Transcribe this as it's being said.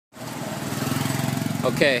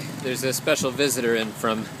Okay, there's a special visitor in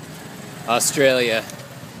from Australia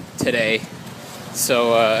today,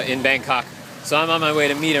 so in Bangkok. So I'm on my way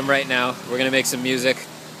to meet him right now. We're gonna make some music.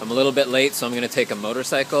 I'm a little bit late, so I'm gonna take a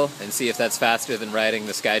motorcycle and see if that's faster than riding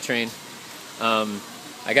the SkyTrain.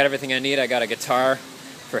 I got everything I need. I got a guitar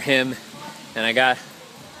for him, and I got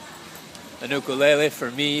an ukulele for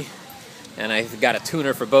me, and I got a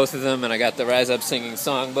tuner for both of them, and I got the Rise Up Singing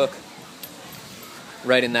Songbook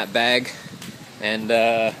right in that bag. And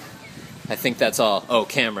I think that's all. Oh,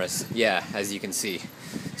 cameras. Yeah, as you can see.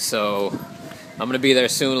 So I'm going to be there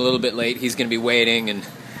soon, a little bit late. He's going to be waiting and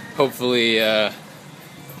hopefully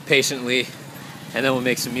patiently, and then we'll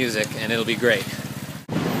make some music and it'll be great.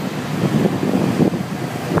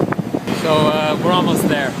 So we're almost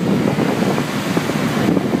there.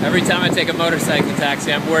 Every time I take a motorcycle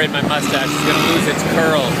taxi, I'm worried my mustache is going to lose its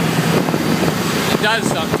curl. It does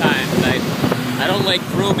sometimes. I don't like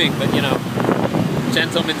grooming, but you know,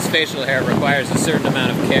 gentleman's facial hair requires a certain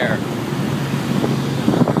amount of care.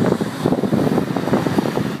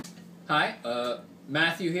 Hi,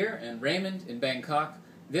 Matthew here and Raymond in Bangkok.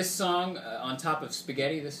 This song, On Top of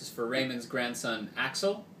Spaghetti, this is for Raymond's grandson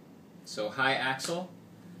Axel. So hi Axel,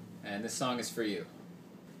 and this song is for you.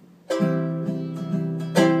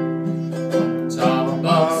 Top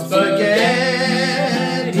of spaghetti,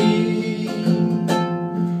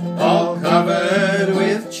 all covered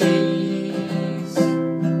with cheese.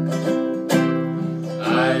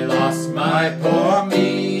 I lost my poor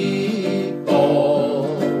meatball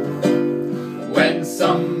when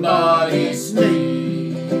somebody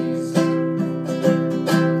sneezed.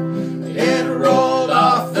 It rolled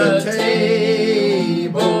off the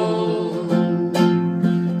table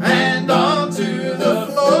and onto the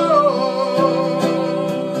floor,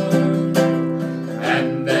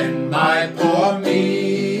 and then my poor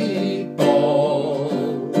meatball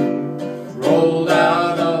rolled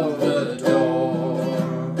out of the door.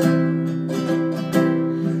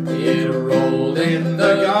 It rolled in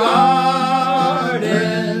the garden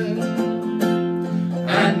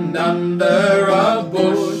and under a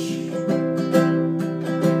bush,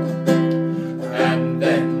 and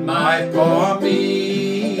then my poor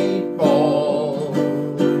meatball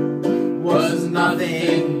was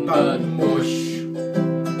nothing but mush.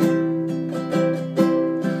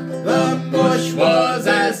 The mush was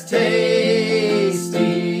as tasty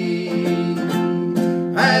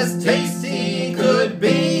could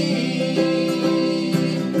be.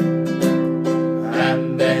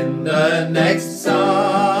 And then the next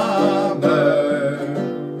summer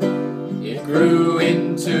it grew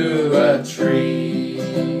into a tree.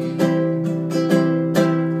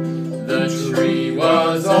 The tree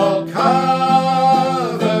was all covered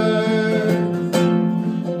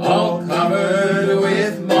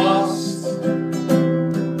with moss,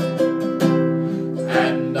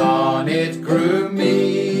 and on it grew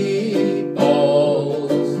meatballs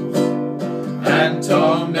and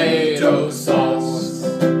tomato sauce.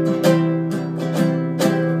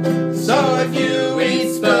 So if you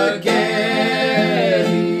eat spaghetti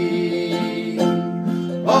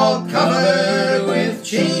all covered with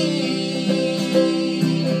cheese,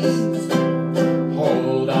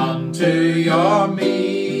 hold on to your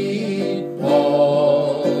meatball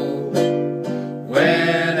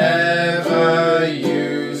whenever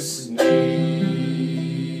you sneeze.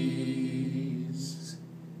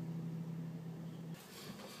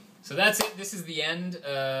 So that's it. This is the end.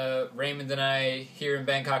 Raymond and I here in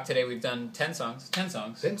Bangkok today, we've done 10 songs. 10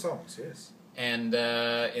 songs. 10 songs, yes. And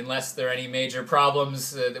unless there are any major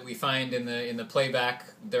problems that we find in the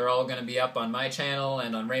playback, they're all going to be up on my channel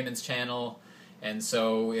and on Raymond's channel. And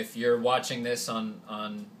so if you're watching this on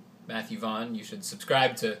Matthew Vaughan, you should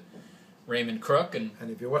subscribe to Raymond Crook. And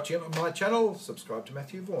if you're watching it on my channel, subscribe to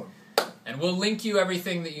Matthew Vaughan. And we'll link you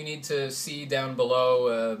everything that you need to see down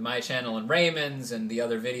below, my channel and Raymond's and the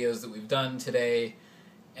other videos that we've done today.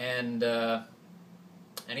 And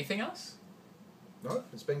anything else? No,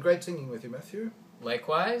 it's been great singing with you, Matthew.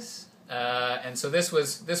 Likewise. And so this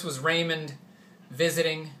was Raymond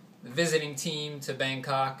visiting the visiting team to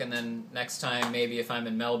Bangkok, and then next time, maybe if I'm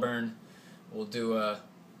in Melbourne, we'll do an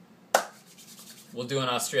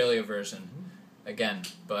Australia version again.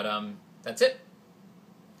 But that's it.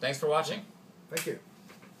 Thanks for watching. Thank you.